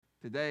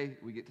Today,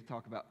 we get to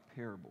talk about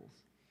parables.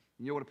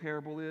 You know what a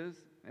parable is?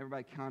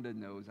 Everybody kind of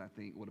knows, I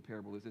think, what a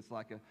parable is. It's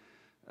like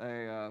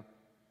a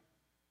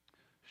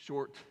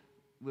short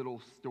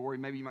little story.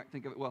 Maybe you might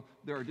think of it, well,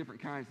 there are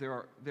different kinds.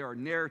 There are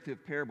narrative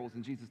parables,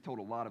 and Jesus told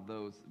a lot of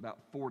those. About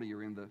 40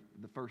 are in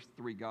the first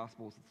three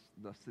Gospels,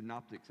 the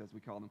synoptics, as we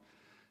call them.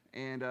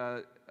 And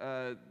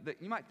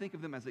you might think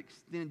of them as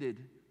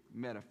extended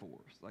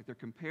metaphors, like they're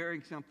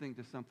comparing something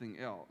to something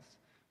else.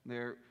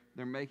 They're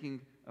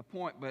making a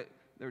point, but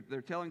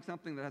they're telling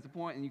something that has a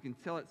point, and you can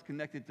tell it's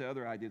connected to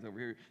other ideas over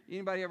here.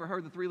 Anybody ever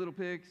heard the Three Little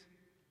Pigs?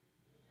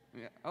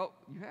 Yeah. Oh,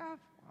 you have?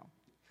 Wow.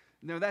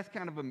 No, that's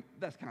kind of a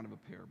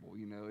parable.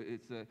 You know,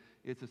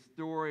 it's a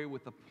story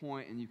with a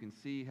point, and you can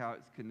see how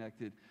it's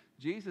connected.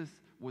 Jesus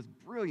was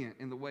brilliant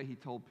in the way he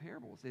told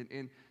parables,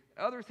 and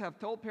others have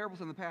told parables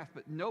in the past,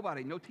 but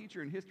nobody, no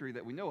teacher in history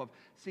that we know of,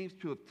 seems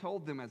to have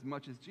told them as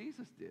much as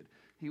Jesus did.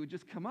 He would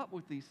just come up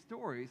with these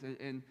stories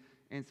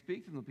and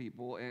speak to the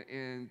people,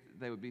 and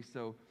they would be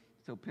so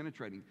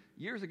penetrating.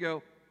 Years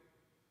ago,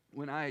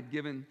 when I had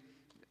given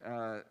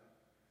a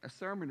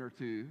sermon or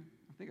two,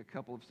 I think a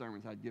couple of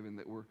sermons I'd given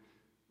that were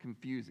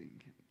confusing.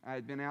 I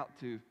had been out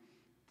to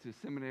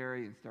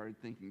seminary and started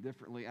thinking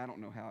differently. I don't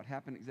know how it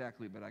happened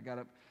exactly, but I got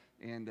up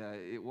and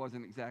it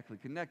wasn't exactly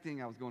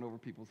connecting. I was going over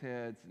people's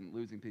heads and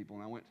losing people.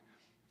 And I went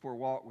for a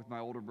walk with my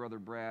older brother,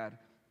 Brad,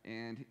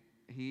 and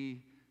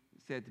he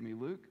said to me,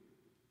 "Luke,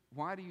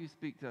 why do you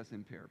speak to us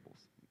in parables?"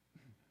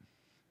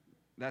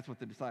 That's what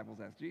the disciples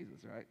asked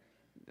Jesus, right?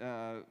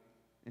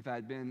 If I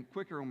had been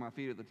quicker on my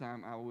feet at the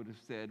time, I would have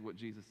said what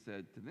Jesus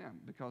said to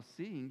them, because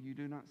seeing you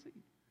do not see,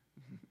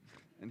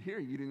 and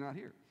hearing you do not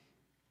hear.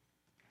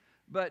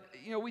 But,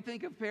 you know, we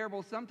think of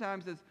parables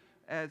sometimes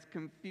as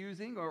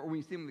confusing, or when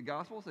you see them in the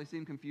Gospels, they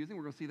seem confusing.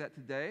 We're going to see that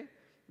today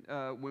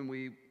when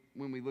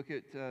we look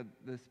at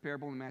this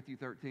parable in Matthew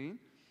 13.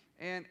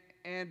 And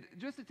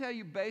just to tell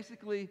you,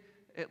 basically,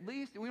 at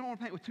least, we don't want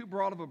to paint with too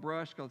broad of a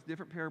brush, because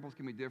different parables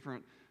can be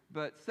different,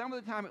 but some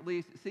of the time at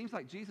least, it seems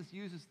like Jesus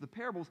uses the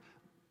parables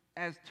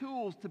as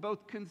tools to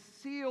both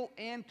conceal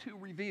and to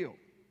reveal.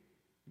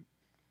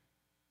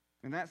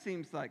 And that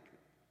seems like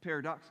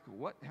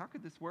paradoxical. How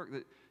could this work,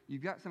 that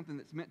you've got something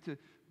that's meant to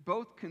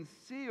both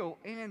conceal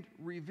and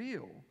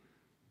reveal?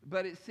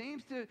 But it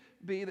seems to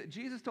be that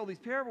Jesus told these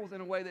parables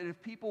in a way that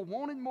if people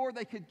wanted more,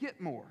 they could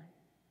get more.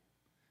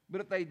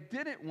 But if they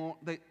didn't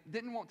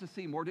want to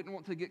see more, didn't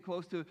want to get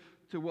close to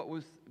what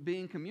was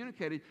being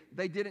communicated,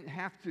 they didn't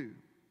have to.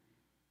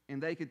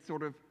 And they could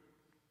sort of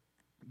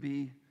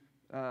be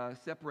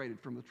separated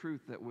from the truth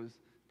that was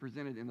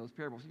presented in those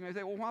parables. You may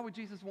say, well, why would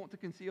Jesus want to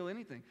conceal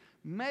anything?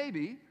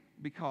 Maybe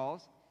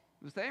because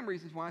the same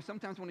reasons why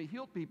sometimes when he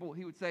healed people,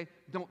 he would say,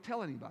 don't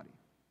tell anybody.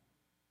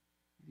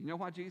 You know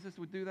why Jesus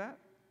would do that?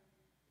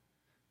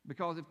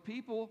 Because if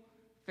people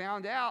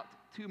found out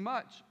too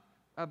much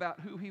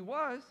about who he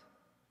was,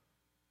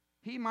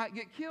 he might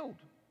get killed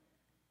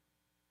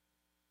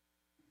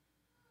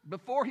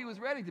before he was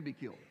ready to be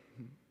killed.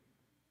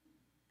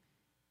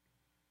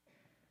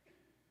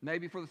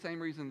 Maybe for the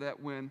same reason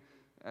that when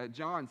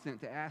John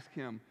sent to ask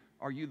him,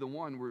 are you the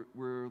one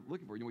we're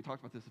looking for? You know, we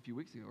talked about this a few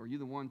weeks ago. Are you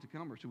the one to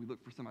come, or should we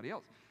look for somebody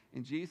else?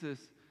 And Jesus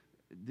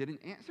didn't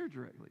answer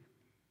directly.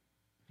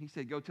 He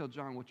said, go tell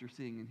John what you're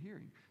seeing and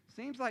hearing.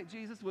 Seems like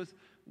Jesus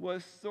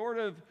was sort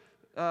of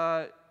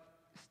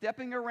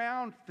stepping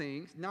around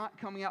things, not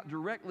coming out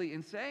directly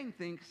and saying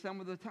things some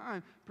of the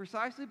time,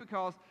 precisely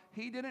because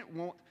he didn't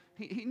want,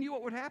 he knew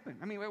what would happen.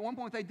 I mean, at one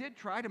point they did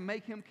try to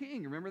make him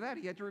king. Remember that?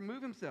 He had to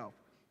remove himself.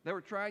 They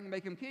were trying to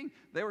make him king.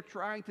 They were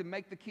trying to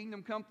make the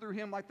kingdom come through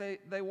him like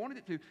they wanted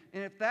it to.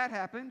 And if that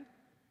happened,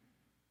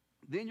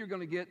 then you're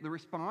going to get the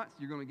response.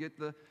 You're going to get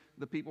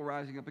the people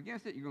rising up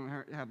against it. You're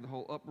going to have the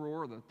whole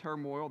uproar, the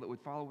turmoil that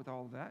would follow with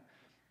all of that.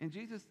 And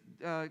Jesus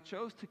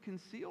chose to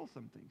conceal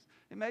some things.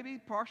 And maybe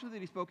partially that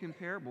he spoke in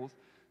parables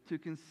to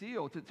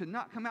conceal, to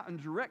not come out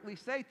and directly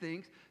say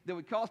things that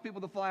would cause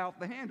people to fly off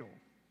the handle,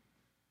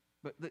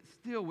 but that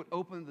still would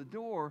open the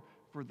door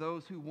for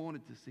those who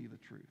wanted to see the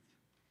truth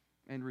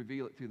and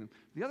reveal it to them.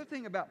 The other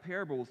thing about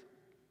parables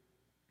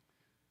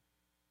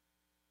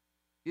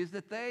is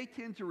that they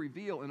tend to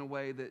reveal in a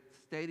way that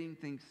stating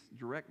things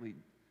directly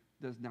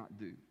does not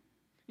do.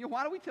 You know,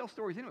 why do we tell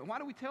stories anyway? Why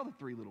do we tell the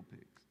Three Little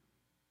Pigs?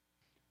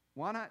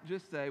 Why not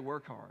just say,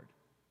 work hard?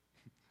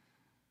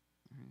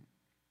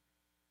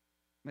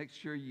 Make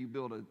sure you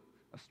build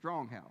a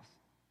strong house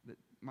that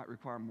might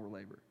require more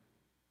labor.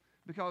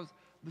 Because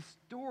the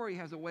story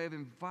has a way of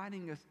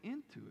inviting us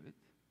into it,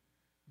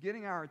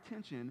 getting our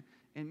attention,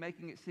 and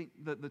making it sink,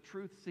 the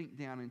truth sink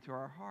down into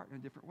our heart in a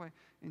different way.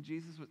 And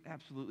Jesus was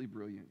absolutely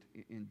brilliant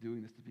in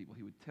doing this to people.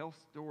 He would tell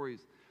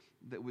stories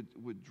that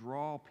would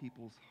draw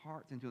people's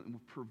hearts into it and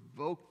would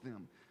provoke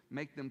them,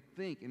 make them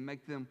think, and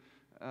make them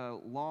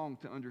long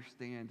to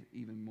understand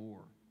even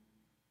more.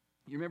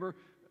 You remember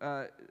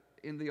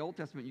in the Old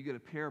Testament, you get a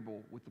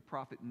parable with the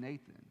prophet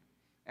Nathan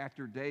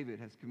after David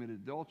has committed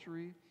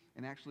adultery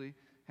and actually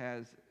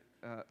has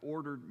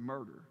ordered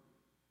murder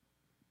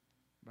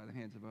by the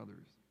hands of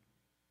others.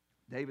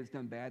 David's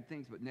done bad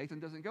things, but Nathan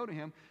doesn't go to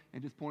him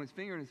and just point his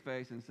finger in his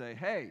face and say,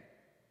 hey,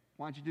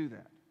 why'd you do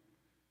that?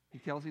 He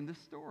tells him this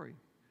story.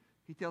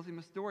 He tells him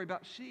a story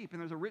about sheep,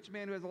 and there's a rich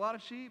man who has a lot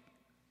of sheep.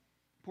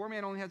 Poor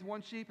man only has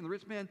one sheep, and the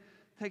rich man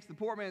takes the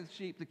poor man's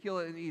sheep to kill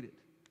it and eat it.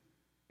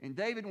 And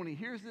David, when he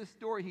hears this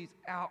story, he's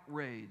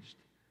outraged.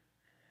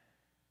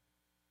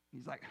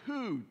 He's like,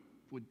 who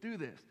would do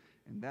this?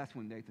 And that's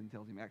when Nathan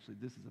tells him, actually,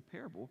 this is a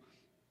parable.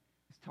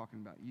 It's talking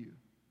about you.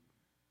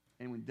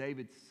 And when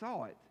David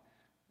saw it,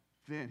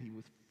 then he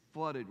was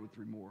flooded with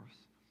remorse,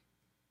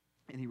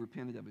 and he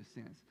repented of his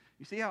sins.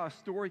 You see how a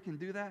story can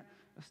do that?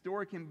 A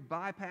story can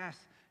bypass,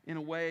 in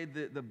a way,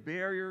 the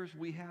barriers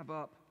we have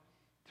up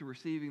to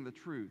receiving the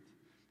truth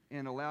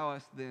and allow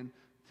us then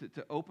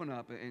to open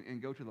up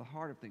and go to the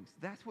heart of things.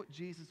 That's what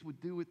Jesus would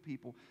do with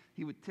people.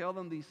 He would tell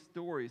them these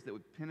stories that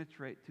would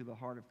penetrate to the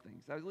heart of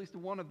things. That was at least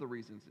one of the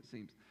reasons, it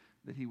seems,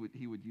 that he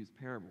would use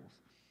parables.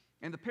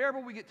 And the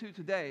parable we get to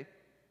today,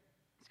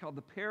 it's called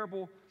the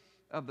parable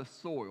of the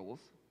soils.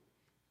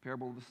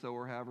 Parable of the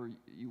sower, however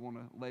you want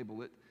to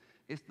label it.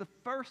 It's the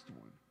first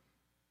one.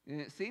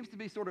 And it seems to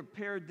be sort of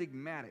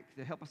paradigmatic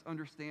to help us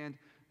understand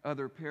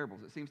other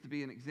parables. It seems to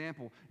be an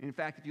example. And in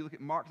fact, if you look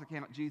at Mark's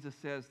account, Jesus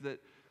says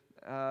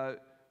that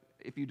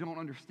if you don't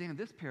understand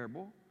this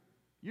parable,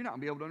 you're not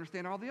going to be able to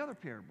understand all the other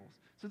parables.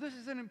 So this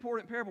is an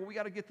important parable. We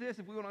got to get this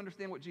if we want to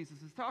understand what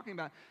Jesus is talking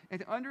about. And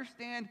to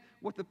understand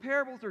what the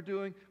parables are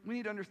doing, we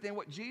need to understand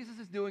what Jesus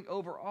is doing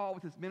overall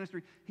with his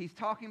ministry. He's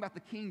talking about the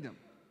kingdom.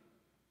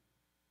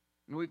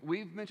 And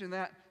we've mentioned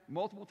that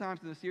multiple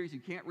times in the series. You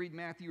can't read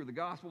Matthew or the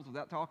Gospels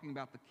without talking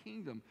about the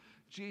kingdom.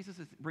 Jesus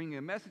is bringing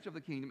a message of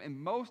the kingdom, and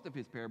most of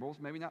his parables,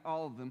 maybe not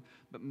all of them,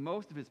 but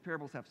most of his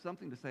parables have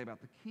something to say about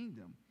the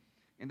kingdom.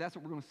 And that's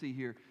what we're going to see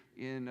here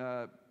in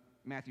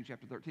Matthew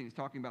chapter 13. He's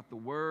talking about the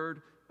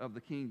word of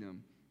the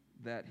kingdom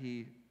that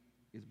he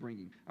is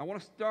bringing. I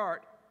want to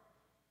start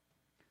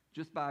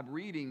just by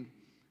reading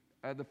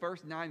the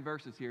first 9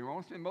 verses here. I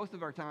want to spend most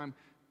of our time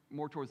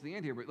more towards the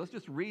end here, but let's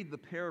just read the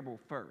parable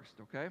first,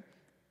 okay?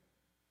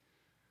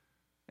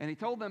 And he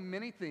told them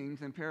many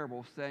things in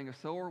parables, saying, a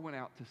sower went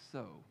out to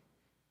sow.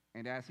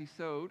 And as he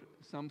sowed,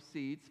 some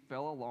seeds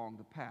fell along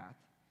the path,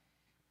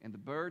 and the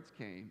birds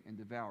came and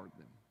devoured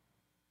them.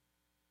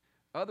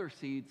 Other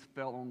seeds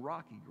fell on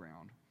rocky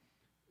ground,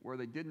 where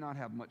they did not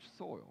have much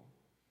soil.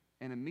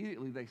 And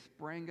immediately they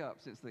sprang up,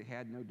 since they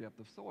had no depth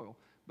of soil.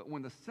 But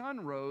when the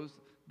sun rose,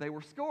 they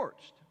were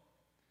scorched.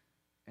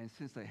 And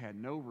since they had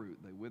no root,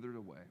 they withered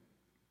away.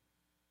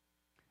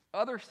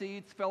 Other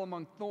seeds fell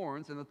among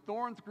thorns, and the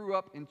thorns grew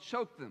up and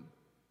choked them.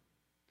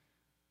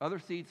 Other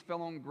seeds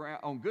fell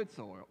on good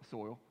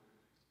soil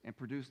and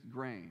produced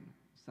grain,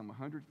 some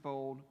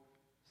 100-fold,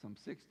 some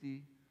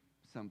 60,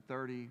 some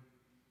 30.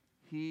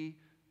 He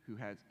who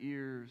has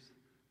ears,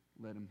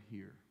 let him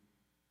hear.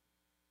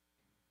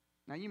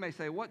 Now you may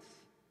say, what's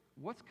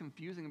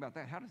confusing about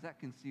that? How does that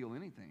conceal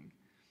anything?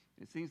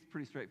 It seems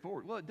pretty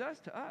straightforward. Well, it does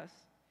to us,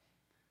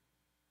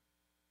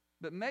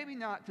 but maybe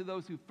not to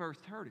those who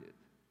first heard it.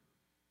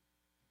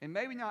 And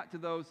maybe not to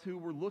those who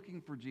were looking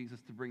for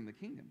Jesus to bring the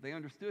kingdom. They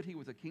understood he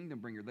was a kingdom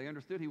bringer. They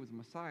understood he was a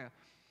Messiah.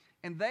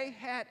 And they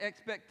had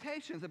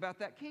expectations about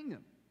that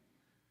kingdom.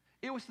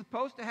 It was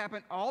supposed to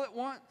happen all at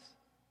once,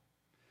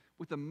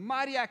 with a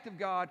mighty act of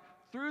God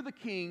through the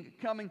king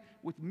coming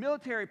with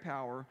military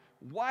power,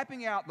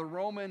 wiping out the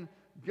Roman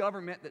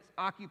government that's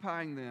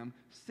occupying them,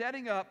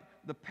 setting up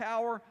the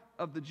power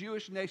of the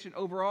Jewish nation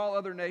over all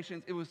other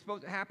nations. It was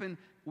supposed to happen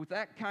with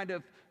that kind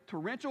of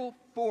torrential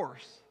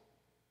force.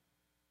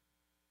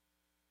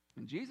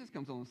 And Jesus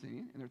comes on the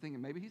scene, and they're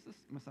thinking, maybe he's the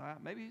Messiah,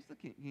 maybe he's the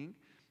king.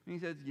 And he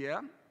says, yeah,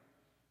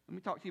 let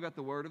me talk to you about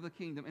the word of the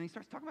kingdom. And he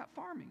starts talking about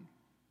farming.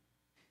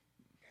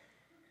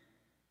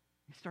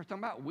 He starts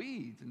talking about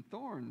weeds and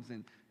thorns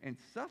and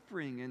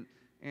suffering.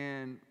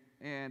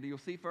 And you'll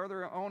see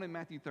further on in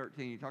Matthew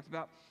 13, he talks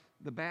about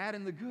the bad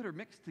and the good are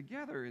mixed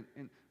together.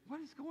 And what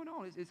is going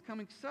on? It's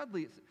coming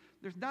suddenly.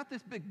 There's not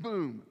this big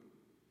boom.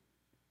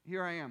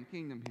 Here I am,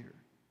 kingdom here.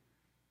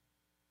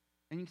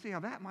 And you can see how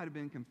that might have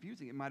been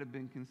confusing. It might have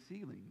been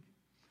concealing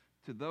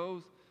to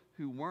those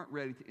who weren't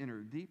ready to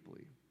enter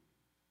deeply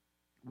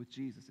with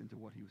Jesus into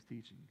what he was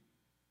teaching.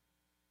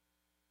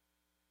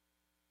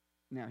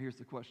 Now, here's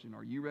the question.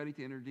 Are you ready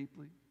to enter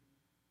deeply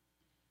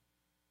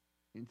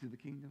into the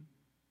kingdom?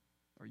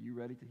 Are you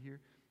ready to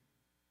hear?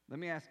 Let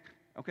me ask,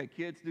 okay,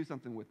 kids, do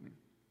something with me.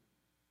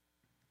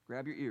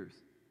 Grab your ears.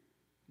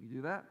 Can you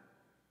do that?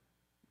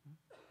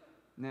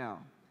 Now,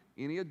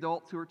 any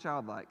adults who are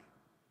childlike,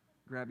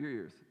 grab your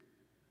ears.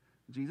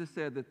 Jesus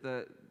said that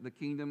the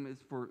kingdom is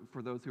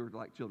for those who are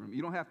like children.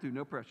 You don't have to,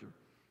 no pressure.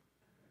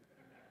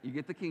 You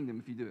get the kingdom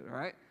if you do it, all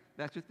right?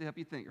 That's just to help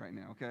you think right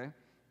now, okay?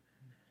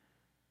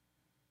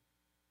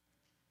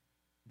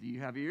 Do you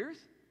have ears?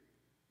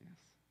 Yes.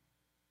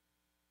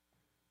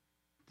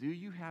 Do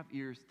you have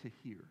ears to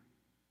hear?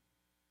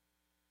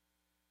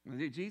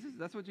 Jesus,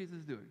 that's what Jesus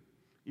is doing.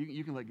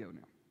 You can let go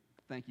now.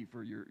 Thank you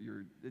for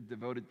your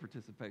devoted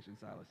participation,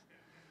 Silas.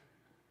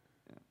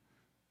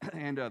 Yeah.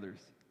 And others.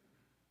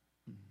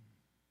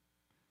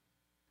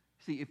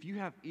 See, if you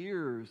have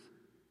ears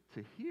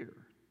to hear,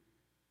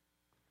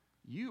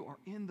 you are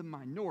in the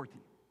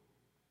minority.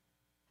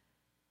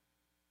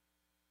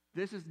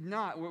 This is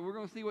not, we're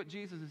going to see what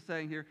Jesus is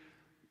saying here.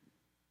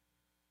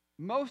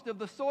 Most of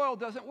the soil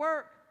doesn't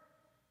work.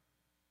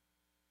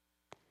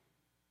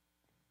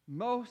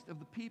 Most of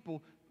the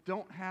people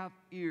don't have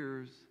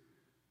ears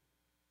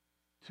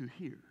to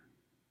hear.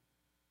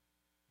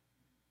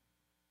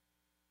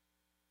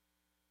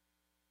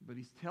 But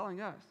he's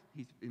telling us,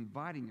 he's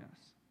inviting us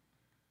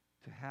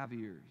to have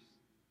ears,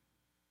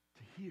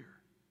 to hear,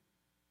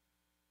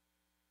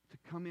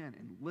 to come in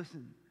and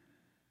listen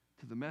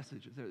to the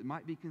message. It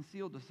might be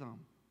concealed to some,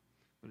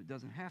 but it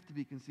doesn't have to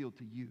be concealed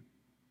to you.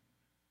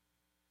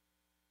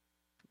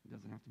 It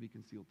doesn't have to be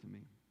concealed to me.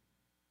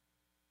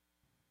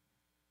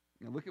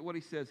 Now look at what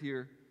he says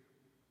here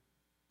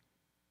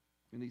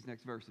in these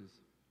next verses.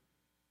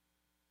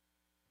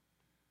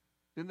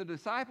 Then the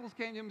disciples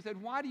came to him and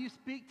said, "Why do you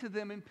speak to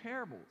them in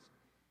parables?"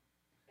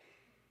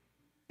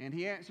 And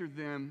he answered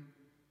them,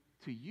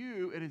 "To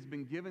you it has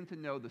been given to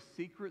know the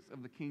secrets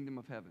of the kingdom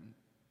of heaven.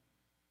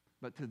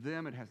 But to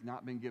them it has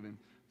not been given.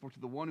 For to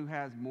the one who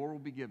has, more will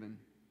be given,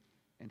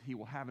 and he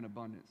will have an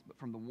abundance. But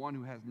from the one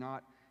who has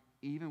not,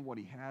 even what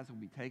he has will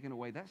be taken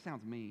away." That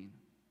sounds mean.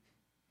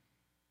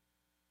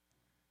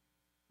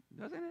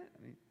 Doesn't it?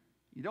 I mean,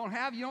 you don't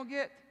have, you don't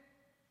get.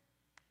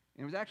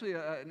 And it was actually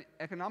an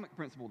economic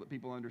principle that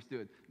people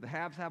understood. The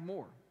haves have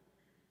more.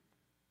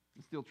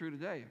 It's still true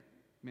today,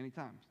 many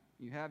times.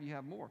 You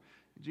have more.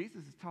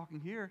 Jesus is talking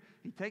here.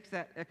 He takes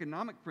that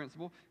economic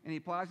principle and he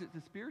applies it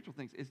to spiritual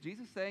things. Is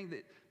Jesus saying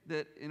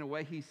that in a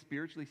way he's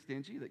spiritually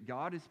stingy, that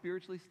God is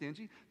spiritually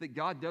stingy, that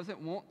God doesn't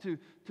want to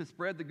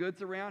spread the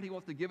goods around? He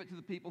wants to give it to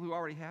the people who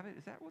already have it?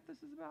 Is that what this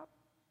is about?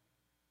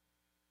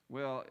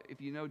 Well, if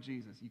you know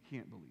Jesus, you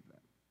can't believe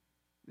that.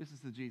 This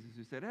is the Jesus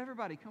who said,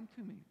 "Everybody come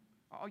to me.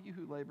 All you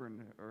who labor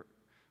and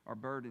are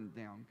burdened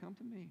down, come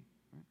to me."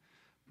 Right?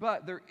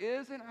 But there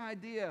is an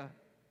idea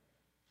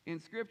in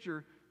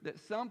Scripture that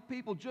some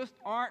people just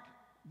aren't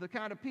the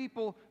kind of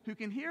people who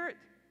can hear it.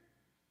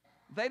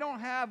 They don't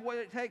have what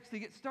it takes to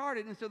get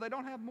started, and so they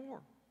don't have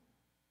more.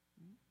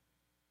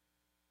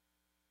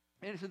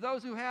 And it's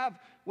those who have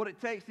what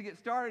it takes to get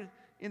started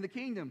in the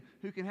kingdom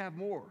who can have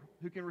more,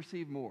 who can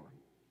receive more.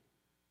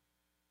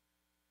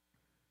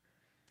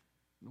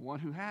 The one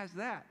who has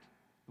that,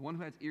 the one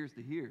who has ears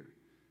to hear,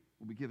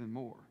 will be given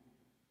more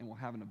and will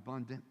have an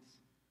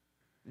abundance,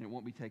 and it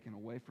won't be taken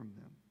away from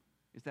them.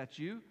 Is that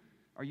you?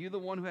 Are you the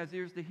one who has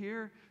ears to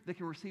hear that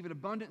can receive an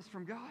abundance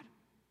from God?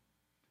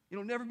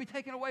 It'll never be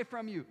taken away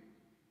from you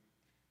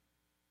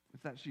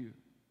if that's you.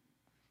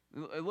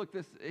 Look,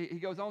 he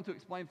goes on to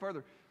explain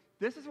further.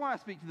 This is why I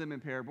speak to them in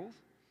parables.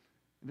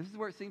 And this is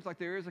where it seems like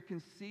there is a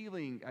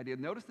concealing idea.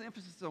 Notice the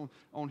emphasis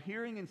on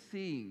hearing and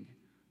seeing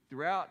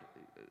throughout.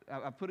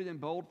 I put it in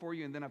bold for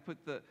you, and then I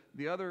put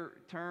the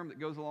other term that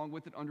goes along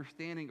with it,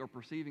 understanding or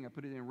perceiving, I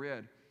put it in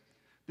red.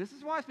 This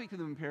is why I speak to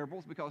them in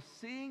parables, because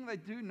seeing they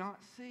do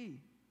not see.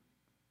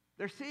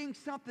 They're seeing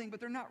something, but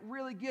they're not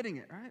really getting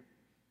it, right?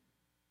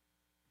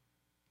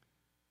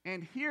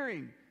 And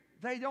hearing,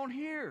 they don't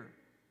hear,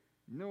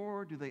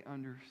 nor do they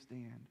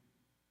understand.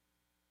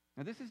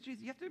 Now this is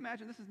Jesus. You have to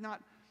imagine this is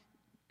not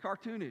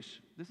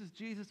cartoonish. This is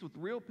Jesus with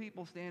real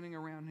people standing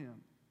around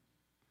him.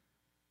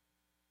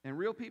 And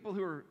real people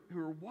who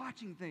are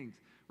watching things.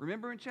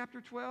 Remember in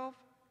chapter 12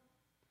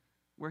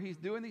 where he's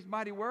doing these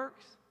mighty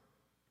works?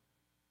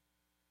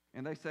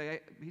 And they say,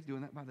 "Hey, he's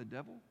doing that by the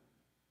devil?"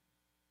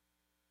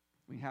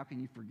 I mean, how can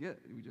you forget?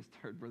 We just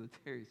heard Brother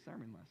Terry's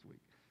sermon last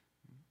week.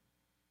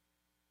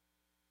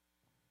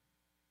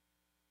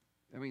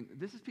 I mean,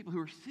 this is people who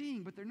are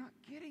seeing, but they're not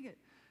getting it.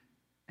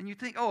 And you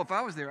think, "Oh, if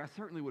I was there, I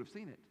certainly would have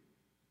seen it."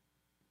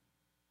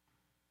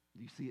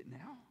 Do you see it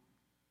now?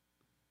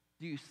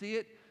 Do you see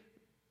it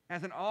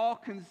as an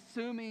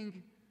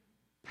all-consuming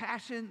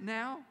passion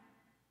now?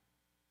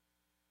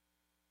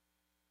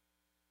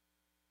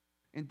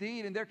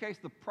 Indeed, in their case,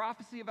 the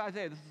prophecy of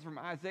Isaiah, this is from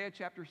Isaiah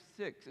chapter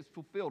 6, is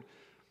fulfilled.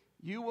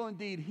 "You will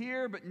indeed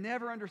hear, but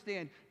never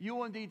understand. You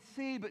will indeed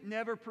see, but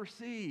never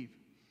perceive.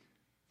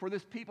 For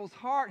this people's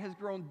heart has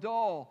grown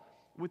dull,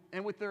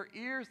 and with their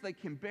ears they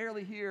can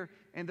barely hear,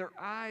 and their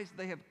eyes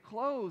they have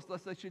closed,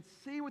 lest they should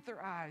see with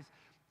their eyes,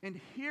 and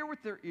hear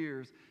with their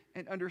ears,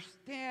 and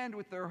understand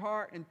with their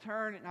heart, and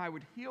turn, and I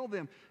would heal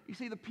them." You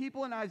see, the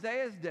people in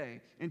Isaiah's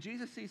day, and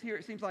Jesus sees here,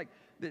 it seems like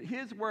that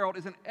his world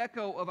is an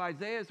echo of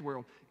Isaiah's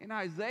world. In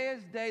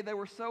Isaiah's day, they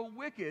were so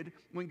wicked,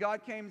 when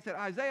God came and said,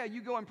 "Isaiah,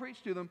 you go and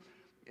preach to them,"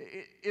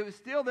 it was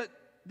still that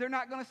they're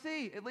not going to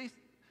see. At least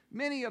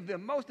many of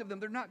them, most of them,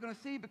 they're not going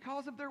to see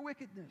because of their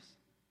wickedness.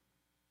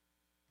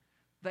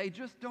 They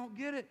just don't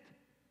get it.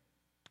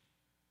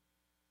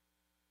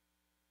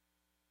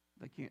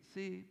 They can't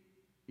see,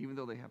 even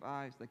though they have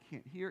eyes. They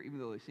can't hear, even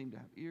though they seem to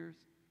have ears.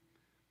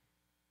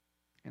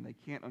 And they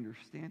can't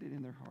understand it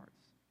in their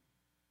hearts.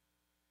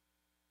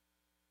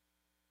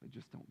 They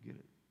just don't get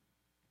it.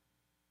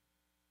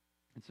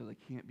 And so they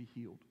can't be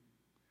healed.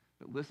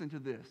 But listen to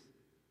this.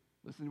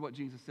 Listen to what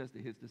Jesus says to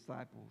his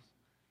disciples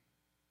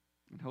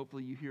And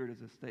hopefully you hear it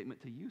as a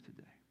statement to you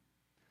today.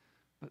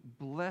 But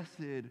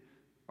blessed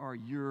are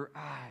your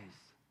eyes,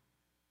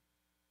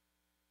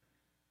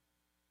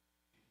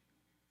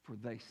 for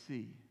they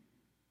see.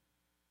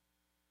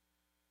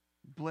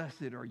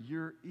 Blessed are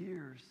your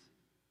ears,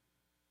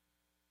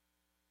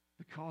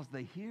 because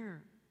they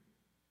hear.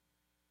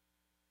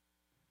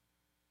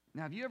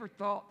 Now, have you ever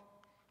thought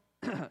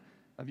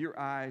of your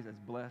eyes as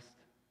blessed?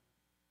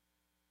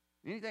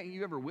 Anything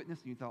you ever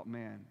witnessed and you thought,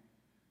 man,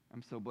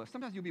 I'm so blessed.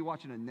 Sometimes you'll be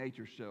watching a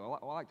nature show.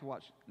 I like to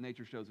watch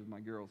nature shows with my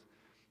girls.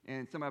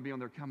 And somebody will be on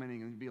there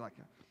commenting, and it'll be like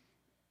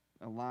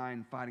a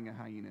lion fighting a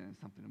hyena and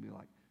something. It'll be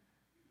like,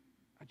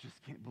 I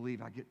just can't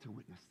believe I get to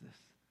witness this.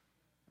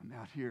 I'm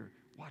out here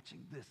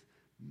watching this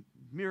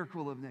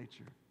miracle of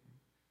nature.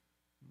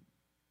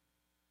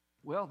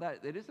 Well,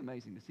 it is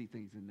amazing to see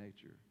things in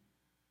nature.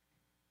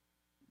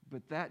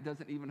 But that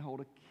doesn't even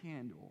hold a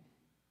candle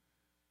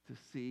to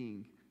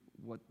seeing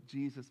what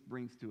Jesus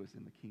brings to us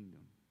in the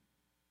kingdom.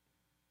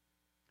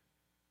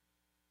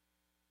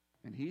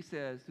 And he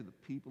says to the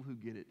people who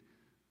get it,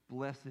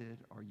 blessed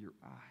are your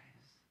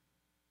eyes.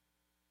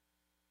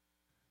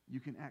 You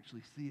can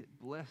actually see it.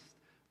 Blessed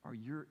are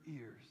your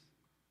ears.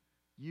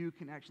 You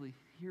can actually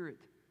hear it.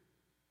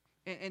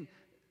 And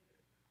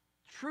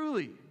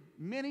truly,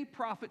 many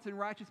prophets and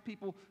righteous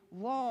people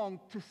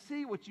long to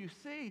see what you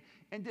see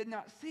and did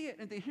not see it,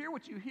 and to hear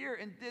what you hear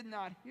and did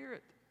not hear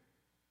it.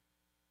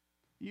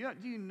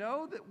 Do you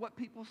know that what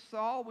people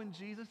saw when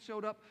Jesus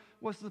showed up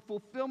was the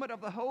fulfillment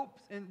of the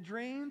hopes and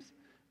dreams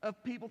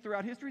of people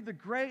throughout history?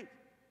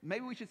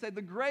 Maybe we should say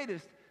the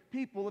greatest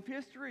people of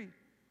history.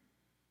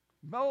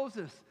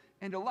 Moses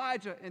and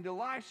Elijah and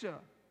Elisha.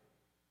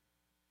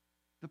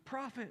 The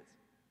prophets.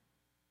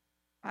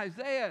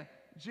 Isaiah,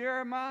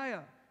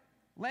 Jeremiah,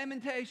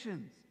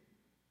 Lamentations.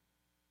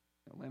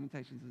 No,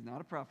 Lamentations is not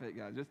a prophet,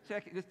 guys. Just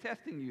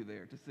testing you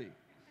there to see.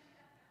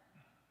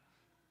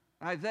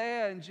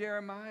 Isaiah and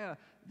Jeremiah,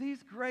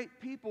 these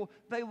great people,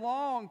 they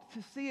longed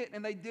to see it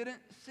and they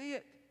didn't see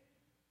it.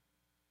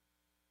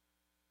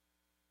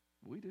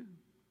 We do.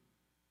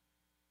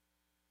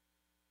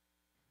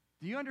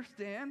 Do you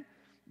understand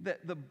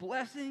that the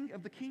blessing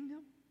of the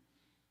kingdom?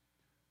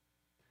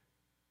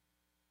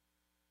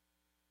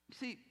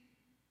 See,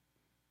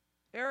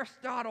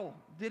 Aristotle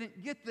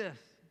didn't get this.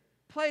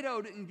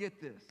 Plato didn't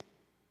get this.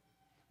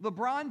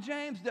 LeBron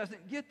James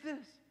doesn't get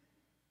this.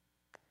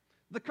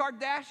 The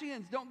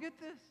Kardashians don't get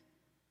this.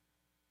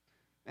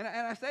 And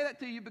I say that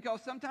to you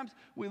because sometimes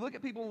we look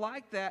at people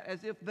like that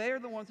as if they're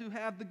the ones who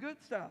have the good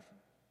stuff.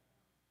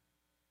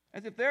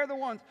 As if they're the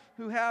ones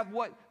who have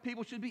what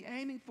people should be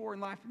aiming for in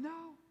life.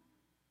 No.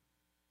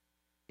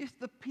 It's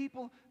the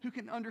people who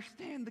can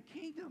understand the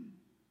kingdom,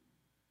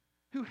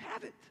 who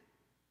have it.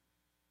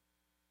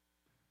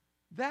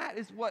 That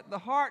is what the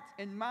hearts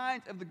and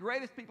minds of the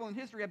greatest people in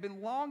history have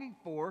been longing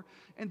for,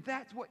 and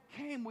that's what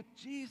came with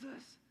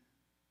Jesus.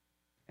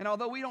 And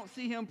although we don't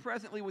see him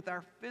presently with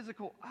our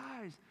physical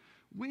eyes,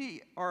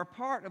 we are a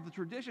part of the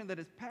tradition that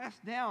is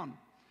passed down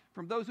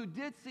from those who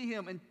did see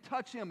him and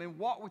touch him and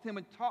walk with him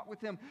and talk with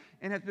him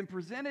and has been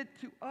presented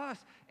to us,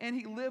 and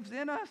he lives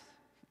in us.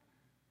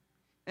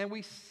 And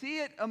we see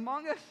it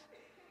among us,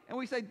 and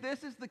we say,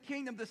 this is the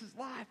kingdom, this is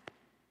life.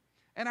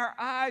 And our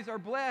eyes are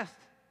blessed.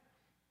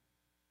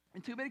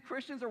 And too many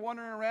Christians are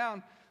wandering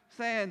around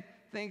saying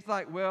things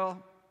like,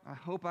 well, I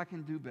hope I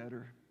can do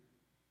better.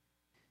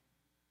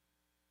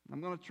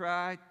 I'm going to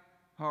try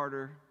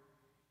harder.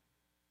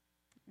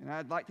 And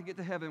I'd like to get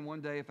to heaven one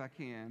day if I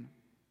can.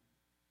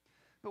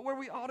 But where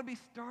we ought to be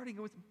starting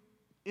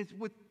is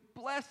with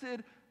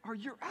blessed are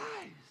your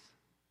eyes.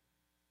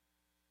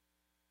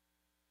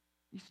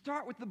 You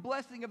start with the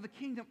blessing of the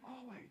kingdom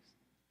always.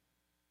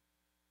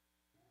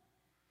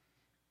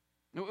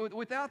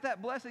 Without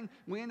that blessing,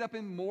 we end up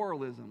in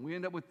moralism. We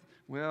end up with,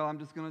 well, I'm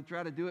just going to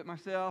try to do it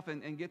myself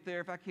and get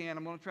there if I can.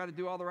 I'm going to try to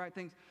do all the right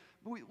things.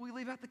 But we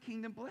leave out the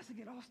kingdom blessing.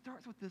 It all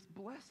starts with this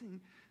blessing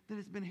that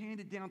has been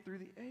handed down through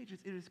the ages.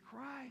 It is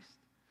Christ.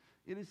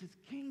 It is his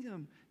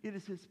kingdom. It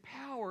is his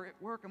power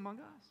at work among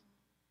us.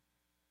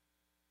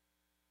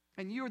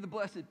 And you are the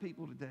blessed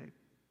people today,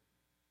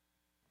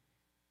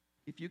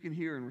 if you can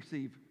hear and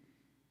receive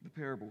the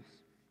parables.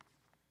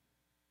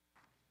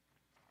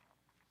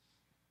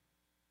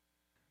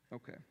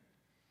 Okay,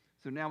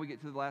 so now we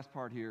get to the last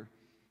part here,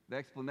 the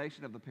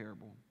explanation of the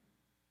parable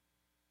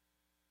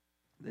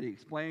that he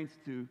explains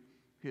to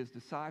his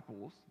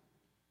disciples.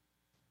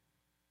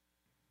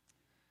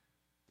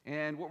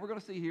 And what we're going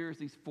to see here is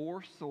these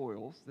four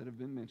soils that have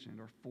been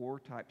mentioned are four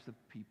types of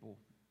people.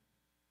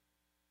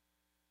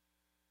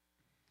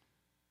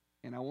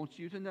 And I want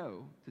you to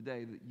know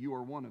today that you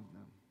are one of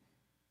them.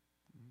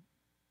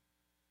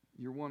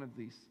 You're one of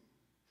these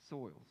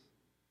soils.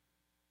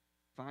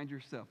 Find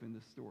yourself in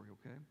this story,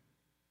 okay?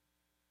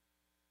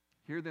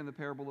 Hear then the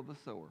parable of the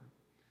sower.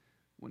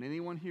 When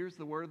anyone hears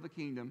the word of the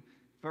kingdom,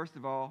 first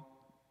of all,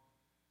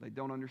 they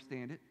don't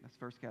understand it. That's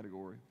first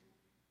category.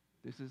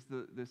 This is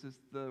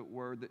the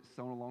word that's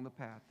sown along the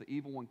path. The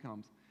evil one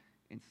comes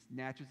and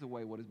snatches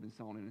away what has been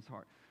sown in his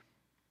heart.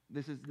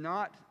 This is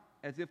not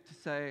as if to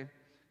say,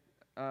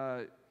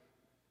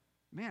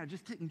 man, I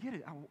just didn't get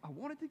it. I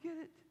wanted to get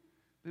it,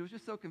 but it was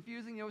just so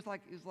confusing. It was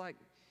like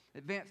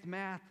advanced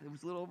math. It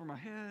was a little over my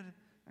head.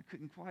 I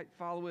couldn't quite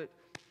follow it.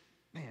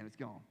 Man, it's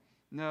gone.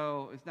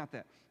 No, it's not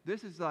that.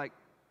 This is like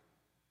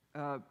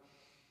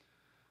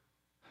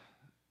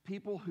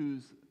people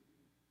whose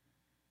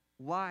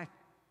life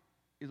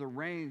is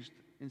arranged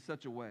in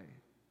such a way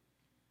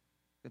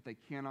that they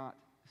cannot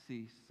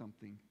see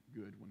something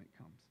good when it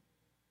comes.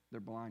 They're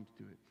blind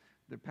to it.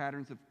 Their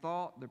patterns of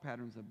thought, their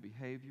patterns of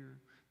behavior,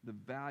 the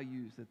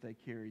values that they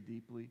carry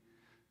deeply,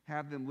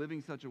 have them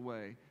living such a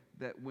way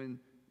that when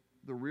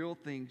the real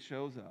thing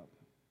shows up,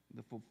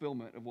 the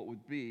fulfillment of what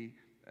would be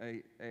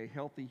a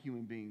healthy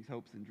human being's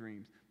hopes and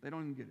dreams, they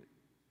don't even get it.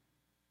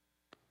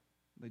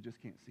 They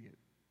just can't see it.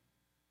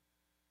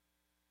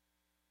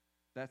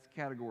 That's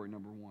category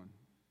number one.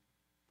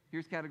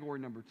 Here's category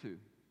number two.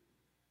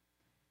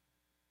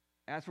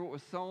 As for what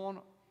was sown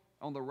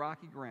on the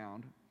rocky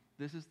ground,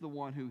 this is the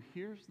one who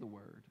hears the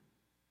word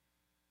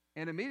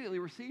and immediately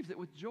receives it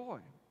with joy.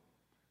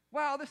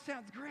 Wow, this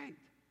sounds great.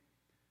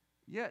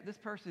 Yet this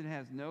person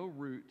has no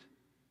root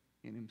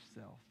in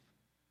himself,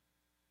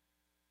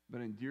 but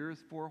endures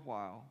for a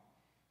while,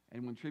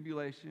 and when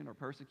tribulation or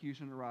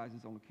persecution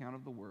arises on account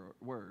of the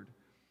word,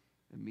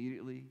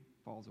 immediately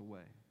falls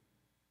away.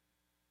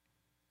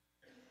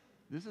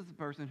 This is the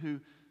person who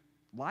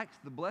likes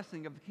the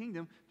blessing of the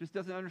kingdom, just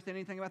doesn't understand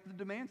anything about the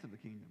demands of the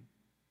kingdom.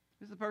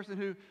 This is the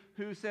person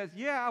who says,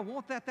 yeah, I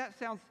want that. That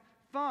sounds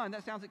fun.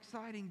 That sounds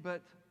exciting.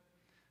 But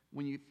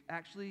when you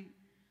actually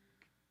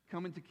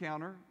come into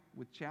encounter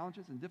with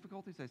challenges and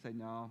difficulties, they say,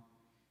 no,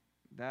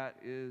 that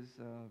is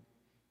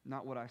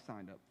not what I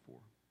signed up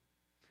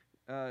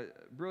for.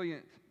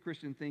 Brilliant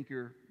Christian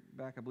thinker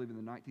back, I believe, in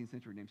the 19th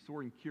century named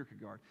Soren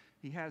Kierkegaard.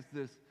 He has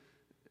this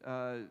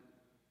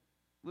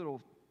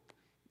little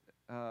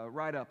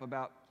write-up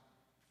about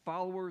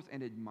followers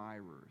and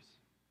admirers.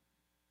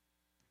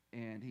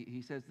 And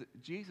he says that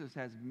Jesus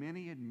has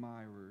many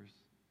admirers,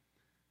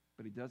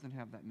 but he doesn't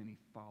have that many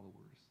followers.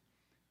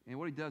 And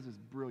what he does is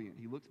brilliant.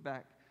 He looks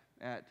back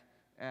at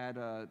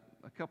a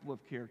couple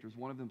of characters.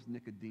 One of them is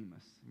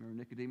Nicodemus. Remember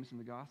Nicodemus in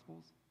the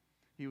Gospels?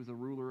 He was a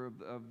ruler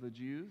of the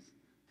Jews,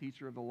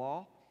 teacher of the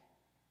law,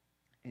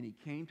 and he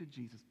came to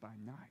Jesus by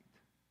night.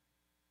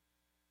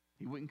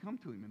 He wouldn't come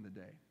to him in the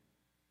day.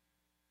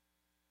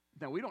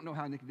 Now, we don't know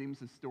how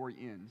Nicodemus' story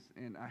ends,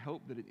 and I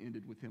hope that it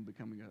ended with him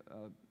becoming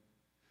a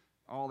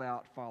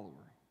all-out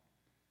follower.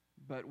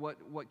 But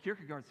what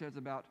Kierkegaard says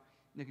about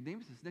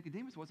Nicodemus is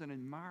Nicodemus was an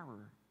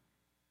admirer.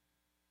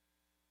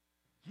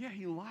 Yeah,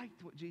 he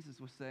liked what Jesus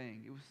was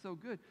saying. It was so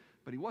good,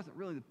 but he wasn't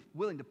really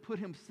willing to put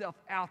himself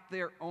out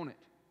there on it,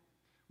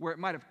 where it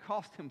might have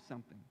cost him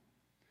something.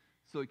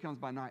 So he comes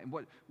by night. And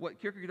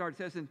what Kierkegaard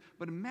says,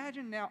 but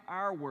imagine now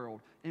our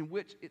world in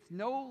which it's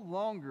no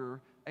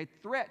longer a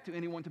threat to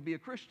anyone to be a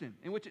Christian,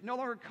 in which it no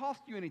longer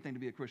costs you anything to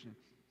be a Christian,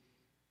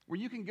 where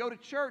you can go to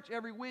church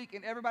every week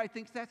and everybody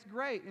thinks that's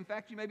great. In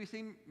fact, you maybe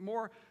seem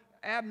more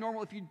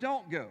abnormal if you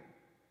don't go.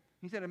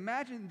 He said,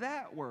 imagine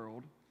that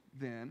world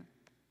then,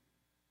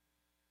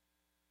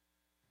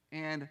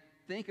 and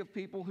think of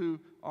people who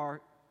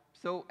are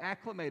so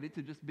acclimated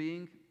to just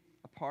being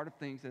a part of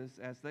things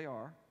as they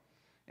are.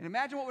 And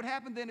imagine what would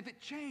happen then if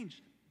it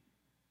changed.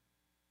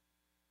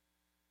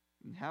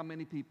 And how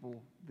many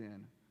people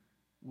then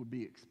would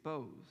be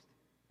exposed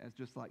as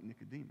just like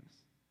Nicodemus,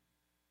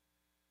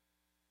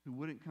 who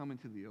wouldn't come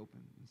into the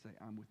open and say,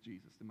 I'm with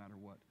Jesus no matter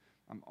what.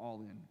 I'm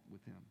all in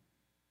with him.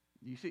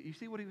 You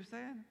see what he was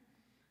saying?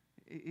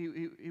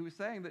 He was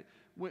saying that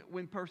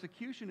when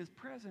persecution is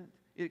present,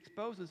 it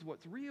exposes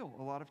what's real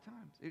a lot of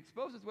times. It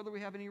exposes whether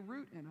we have any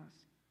root in us.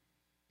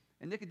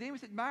 And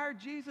Nicodemus admired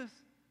Jesus,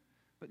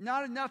 but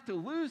not enough to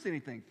lose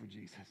anything for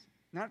Jesus.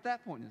 Not at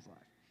that point in his life.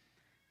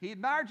 He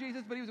admired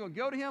Jesus, but he was going to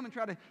go to him and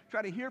try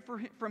to hear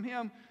from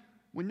him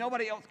when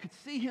nobody else could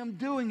see him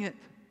doing it,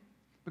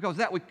 because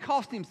that would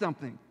cost him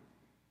something.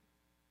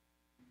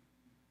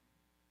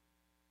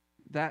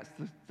 That's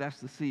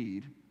the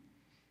seed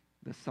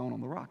that's sown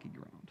on the rocky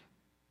ground.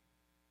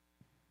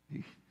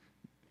 The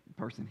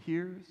person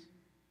hears,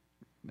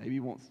 maybe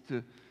wants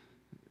to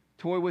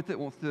toy with it,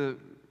 wants to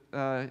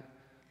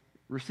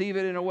receive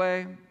it in a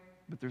way,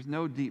 but there's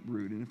no deep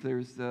root. And if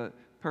there's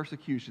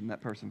persecution,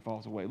 that person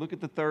falls away. Look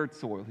at the third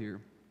soil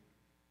here.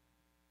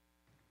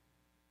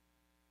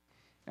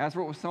 As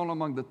for what was sown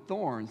among the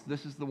thorns,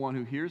 this is the one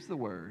who hears the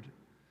word,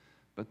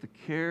 but the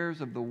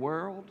cares of the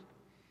world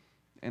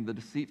and the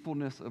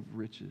deceitfulness of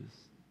riches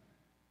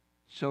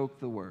choke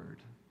the word,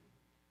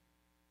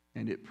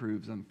 and it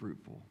proves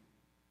unfruitful.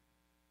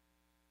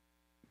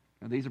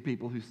 Now, these are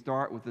people who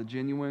start with a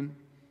genuine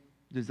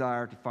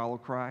desire to follow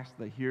Christ.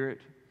 They hear it.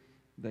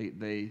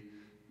 They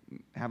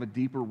have a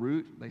deeper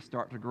root. They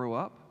start to grow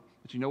up.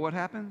 But you know what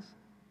happens?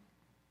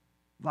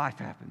 Life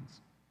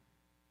happens.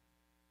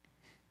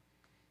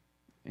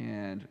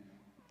 And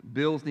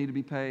bills need to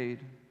be paid.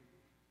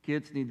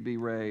 Kids need to be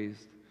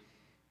raised.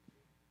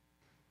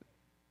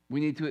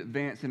 We need to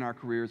advance in our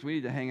careers. We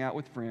need to hang out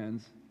with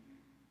friends.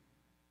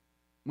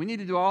 We need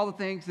to do all the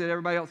things that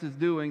everybody else is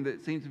doing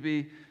that seems to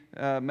be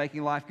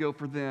making life go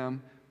for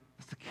them.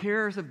 It's the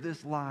cares of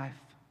this life.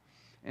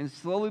 And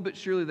slowly but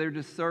surely, they're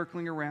just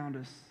circling around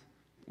us.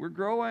 We're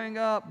growing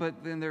up,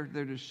 but then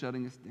they're just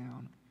shutting us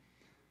down.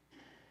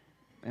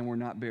 And we're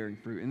not bearing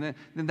fruit. And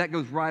then that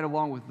goes right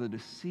along with the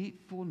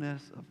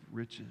deceitfulness of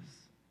riches.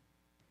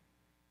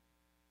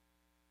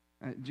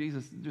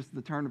 Jesus, just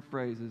the turn of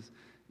phrase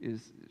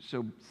is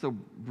so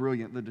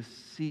brilliant, the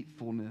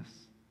deceitfulness.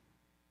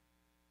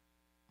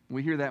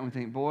 We hear that and we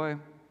think, boy,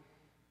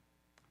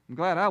 I'm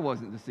glad I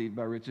wasn't deceived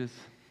by riches.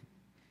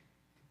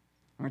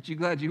 Aren't you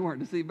glad you weren't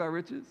deceived by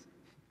riches?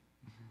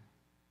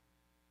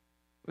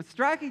 What's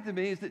striking to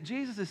me is that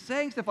Jesus is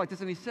saying stuff like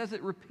this, and he says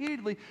it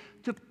repeatedly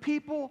to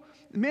people.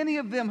 Many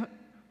of them,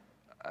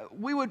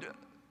 we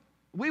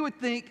would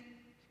think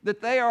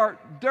that they are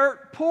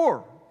dirt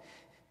poor.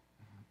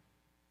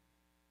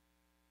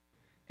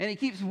 And he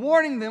keeps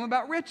warning them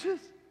about riches.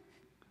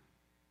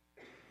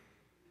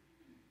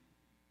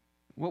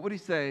 What would he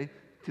say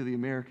to the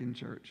American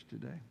church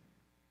today?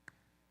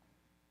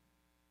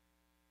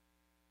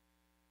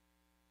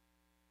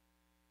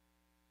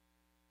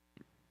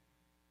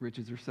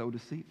 Riches are so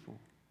deceitful.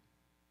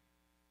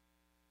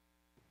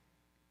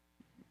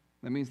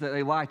 That means that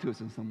they lie to us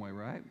in some way,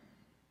 right?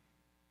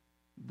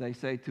 They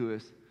say to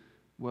us,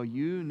 well,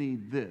 you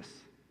need this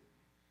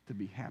to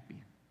be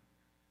happy.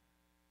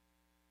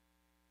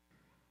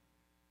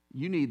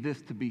 You need this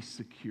to be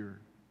secure.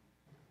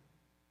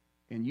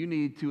 And you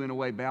need to, in a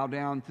way, bow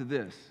down to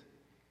this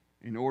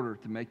in order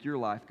to make your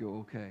life go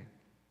okay.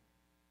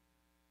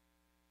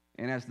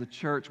 And as the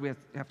church, we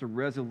have to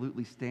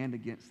resolutely stand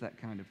against that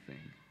kind of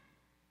thing.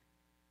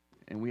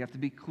 And we have to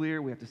be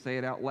clear. We have to say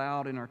it out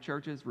loud in our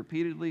churches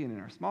repeatedly and in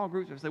our small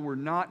groups. We have to say we're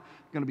not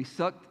going to be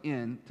sucked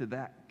into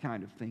that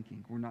kind of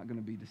thinking. We're not going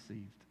to be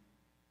deceived.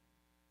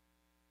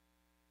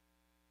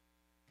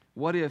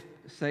 What if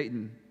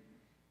Satan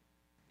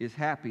is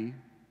happy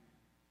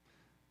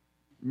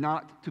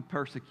not to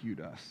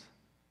persecute us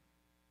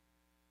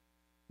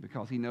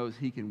because he knows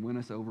he can win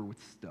us over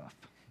with stuff?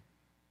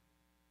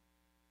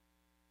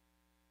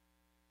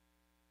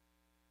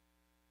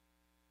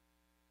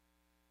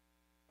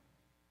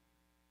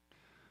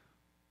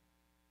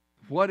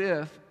 What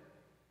if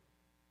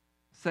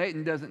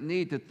Satan doesn't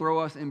need to throw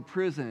us in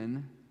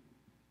prison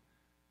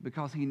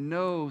because he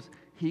knows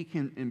he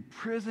can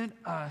imprison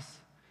us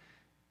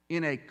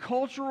in a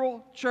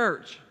cultural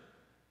church,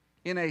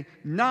 in a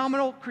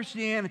nominal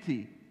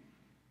Christianity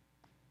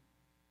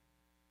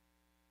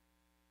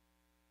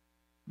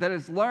that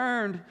has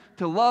learned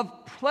to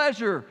love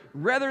pleasure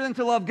rather than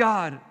to love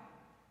God?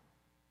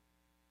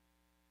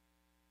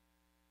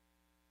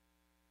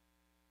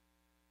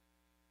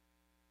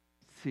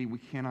 See, we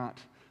cannot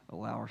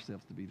allow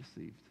ourselves to be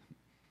deceived.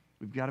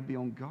 We've got to be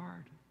on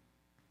guard.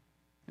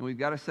 And we've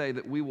got to say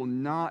that we will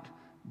not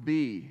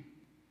be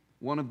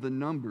one of the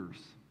numbers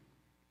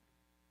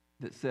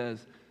that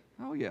says,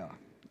 oh yeah,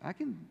 I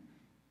can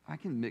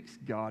mix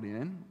God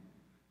in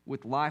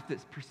with life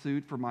that's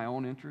pursued for my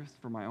own interest,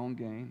 for my own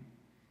gain.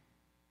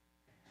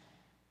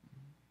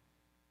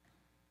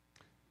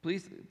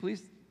 Please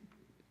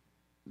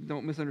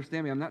don't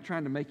misunderstand me. I'm not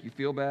trying to make you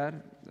feel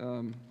bad.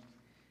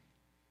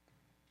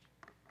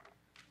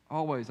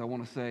 Always, I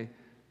want to say,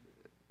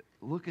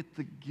 look at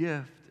the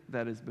gift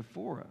that is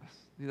before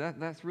us.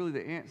 That's really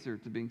the answer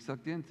to being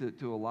sucked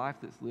into a life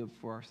that's lived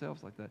for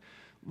ourselves like that.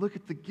 Look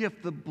at the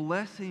gift, the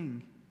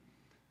blessing.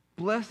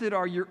 Blessed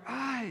are your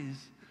eyes.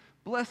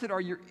 Blessed are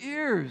your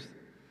ears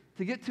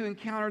to get to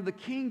encounter the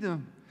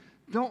kingdom.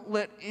 Don't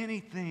let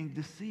anything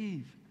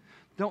deceive.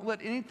 Don't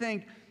let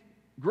anything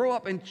grow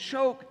up and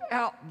choke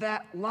out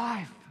that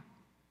life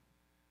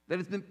that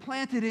has been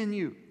planted in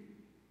you.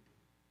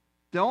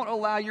 Don't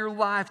allow your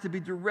life to be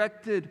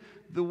directed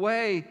the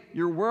way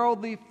your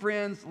worldly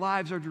friends'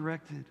 lives are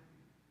directed.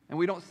 And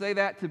we don't say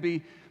that to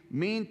be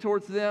mean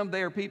towards them.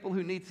 They are people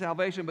who need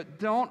salvation, but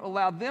don't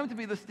allow them to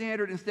be the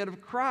standard instead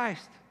of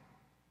Christ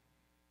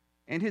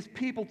and his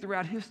people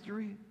throughout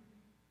history.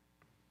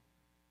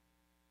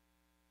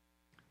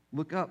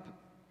 Look up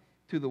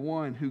to the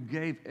one who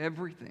gave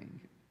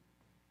everything,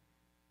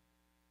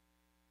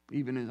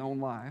 even his own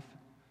life,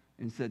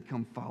 and said,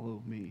 come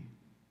follow me.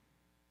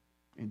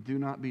 And do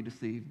not be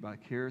deceived by the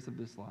cares of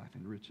this life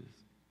and riches.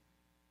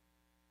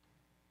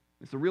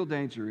 It's a real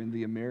danger in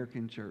the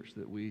American church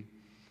that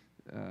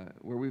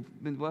where we've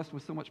been blessed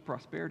with so much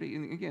prosperity.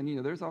 And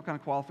again, there's all kind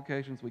of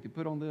qualifications we could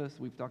put on this.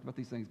 We've talked about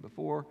these things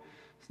before.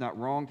 It's not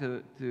wrong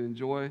to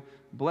enjoy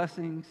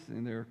blessings,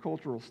 and there are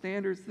cultural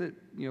standards that,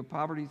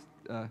 poverty's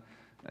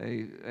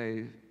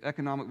a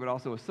economic but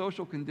also a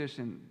social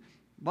condition.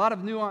 A lot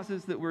of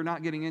nuances that we're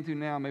not getting into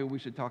now. Maybe we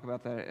should talk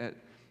about that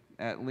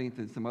at length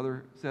in some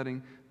other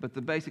setting. But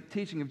the basic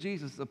teaching of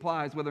Jesus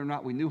applies whether or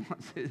not we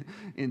nuance it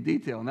in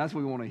detail. And that's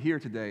what we want to hear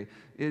today.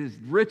 It is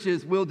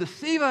riches will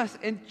deceive us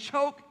and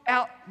choke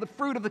out the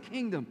fruit of the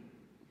kingdom.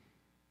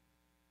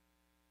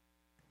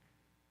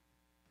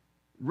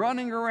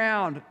 Running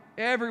around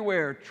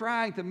everywhere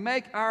trying to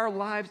make our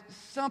lives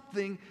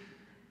something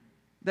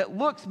that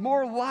looks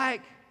more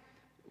like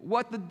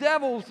what the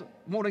devil's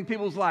wanting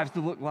people's lives to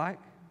look like.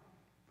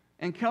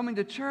 And coming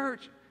to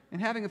church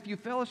and having a few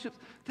fellowships,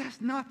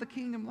 that's not the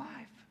kingdom life.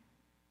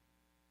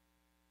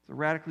 It's a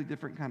radically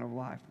different kind of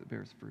life that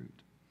bears fruit.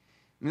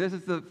 And this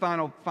is the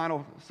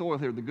final soil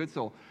here, the good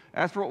soil.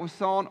 As for what was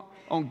sown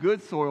on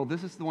good soil,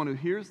 this is the one who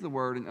hears the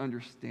word and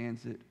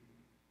understands it.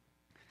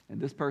 And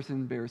this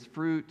person bears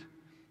fruit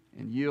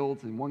and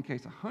yields, in one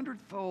case,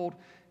 100-fold,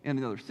 in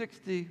another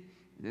 60,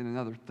 in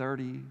another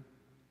 30.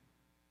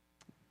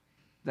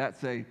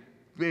 That's a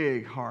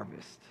big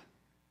harvest,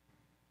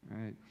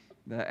 right?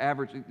 The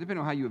average, depending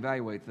on how you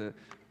evaluate there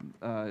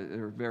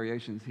are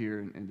variations here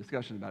and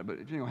discussion about it, but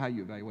depending on how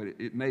you evaluate it,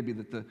 it may be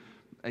that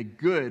a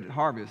good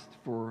harvest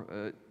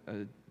for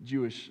a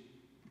Jewish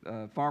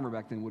farmer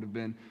back then would have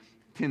been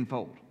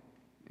tenfold.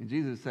 And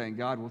Jesus is saying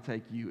God will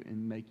take you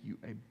and make you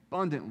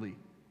abundantly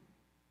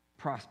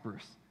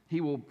prosperous.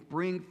 He will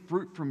bring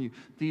fruit from you.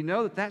 Do you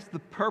know that that's the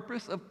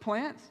purpose of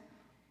plants?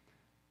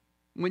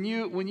 When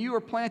you are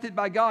planted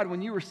by God,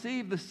 when you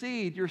receive the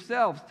seed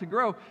yourselves to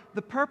grow,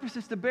 the purpose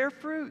is to bear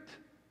fruit,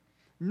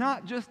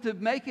 not just to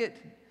make it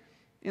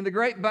in the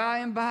great by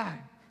and by.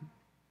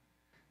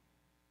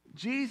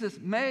 Jesus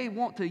may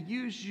want to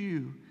use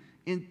you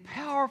in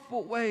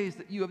powerful ways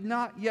that you have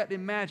not yet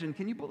imagined.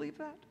 Can you believe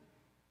that?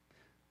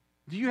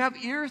 Do you have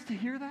ears to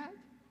hear that?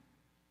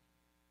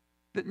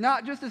 That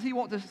not just does He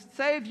want to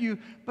save you,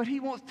 but He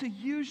wants to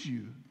use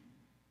you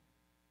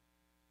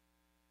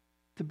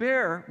to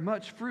bear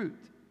much fruit.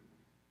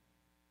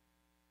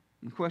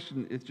 And the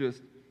question is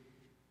just,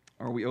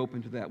 are we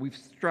open to that? We've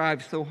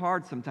strived so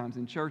hard sometimes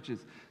in churches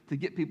to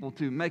get people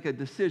to make a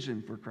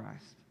decision for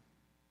Christ,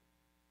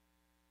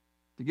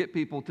 to get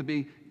people to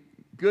be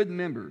good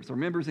members or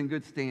members in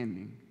good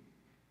standing,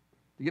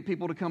 to get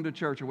people to come to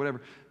church or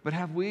whatever. But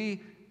have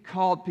we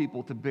called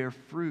people to bear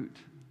fruit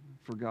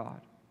for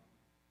God?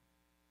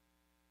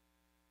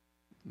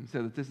 And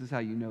so that this is how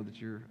you know that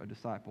you're a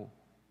disciple.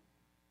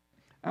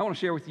 I want to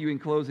share with you in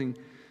closing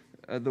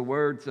the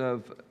words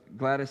of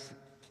Gladys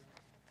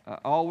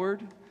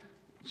Aylward.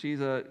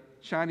 She's a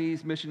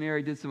Chinese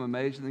missionary, did some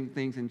amazing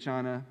things in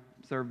China,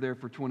 served there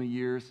for 20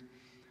 years.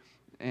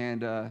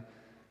 And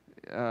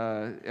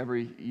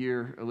every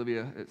year,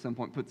 Olivia at some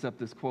point puts up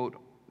this quote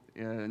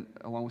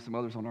along with some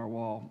others on our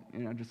wall.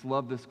 And I just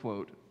love this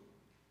quote.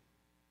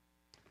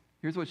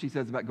 Here's what she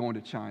says about going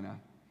to China.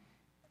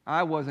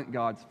 I wasn't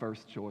God's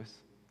first choice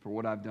for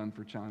what I've done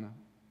for China.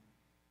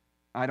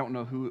 I don't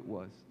know who it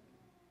was.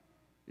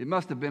 It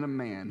must have been a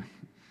man,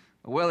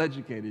 a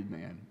well-educated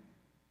man.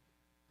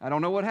 I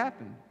don't know what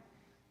happened.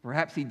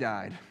 Perhaps he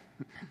died.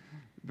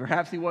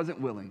 Perhaps he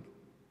wasn't willing.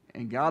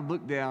 And God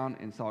looked down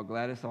and saw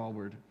Gladys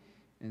Aylward,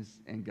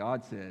 and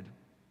God said,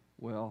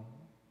 well,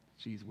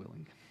 she's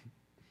willing.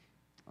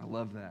 I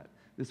love that.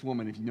 This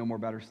woman, if you know more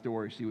about her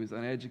story, she was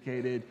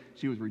uneducated.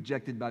 She was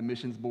rejected by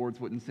missions boards,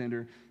 wouldn't send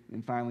her.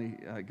 And finally,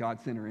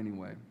 God sent her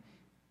anyway.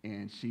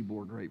 And she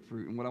bore great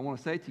fruit. And what I want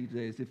to say to you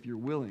today is if you're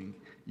willing,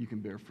 you can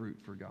bear fruit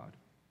for God.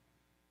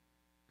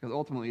 Because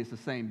ultimately, it's the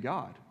same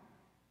God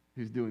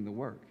who's doing the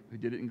work, who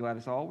did it in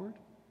Gladys Aylward,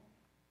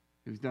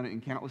 who's done it in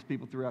countless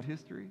people throughout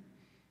history,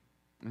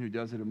 and who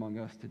does it among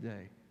us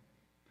today.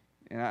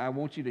 And I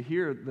want you to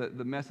hear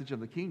the message of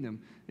the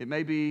kingdom. It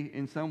may be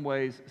in some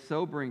ways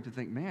sobering to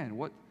think, man,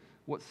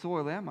 what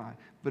soil am I?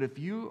 But if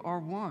you are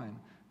one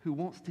who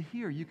wants to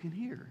hear, you can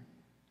hear.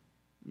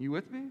 You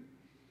with me?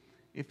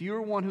 If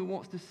you're one who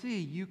wants to see,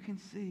 you can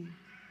see.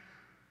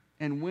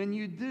 And when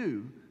you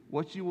do,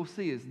 what you will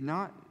see is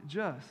not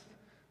just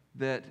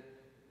that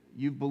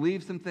you've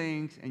believed some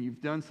things and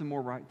you've done some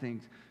more right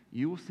things.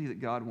 You will see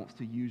that God wants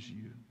to use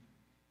you,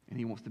 and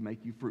He wants to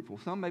make you fruitful.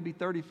 Some may be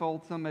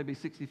 30-fold, some may be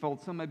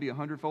 60-fold, some may be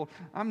 100-fold.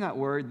 I'm not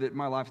worried that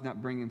my life's not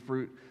bringing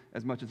fruit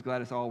as much as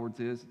Gladys Aylward's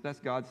is.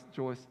 That's God's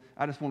choice.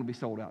 I just want to be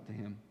sold out to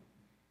Him.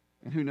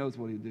 And who knows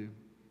what He'll do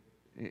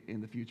in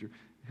the future.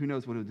 Who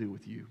knows what He'll do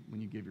with you when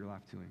you give your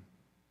life to Him.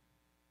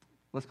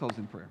 Let's close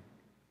in prayer.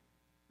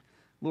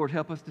 Lord,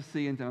 help us to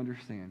see and to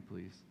understand,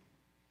 please.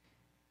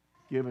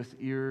 Give us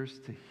ears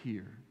to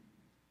hear.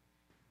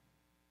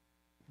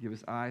 Give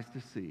us eyes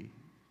to see.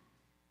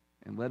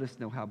 And let us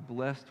know how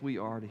blessed we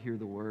are to hear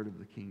the word of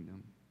the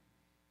kingdom,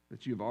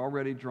 that you have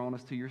already drawn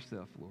us to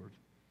yourself, Lord.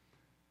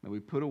 May we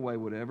put away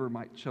whatever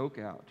might choke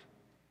out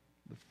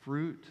the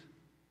fruit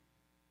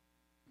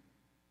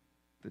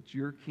that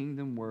your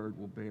kingdom word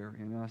will bear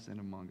in us and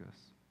among us.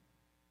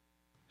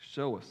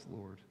 Show us,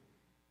 Lord,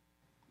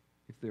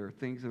 if there are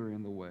things that are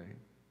in the way.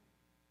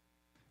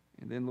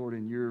 And then, Lord,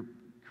 in your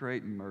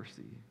great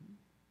mercy,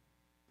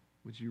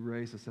 would you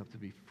raise us up to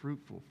be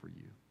fruitful for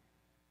you,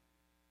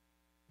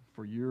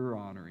 for your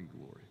honor and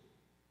glory.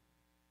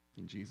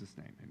 In Jesus'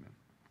 name, amen.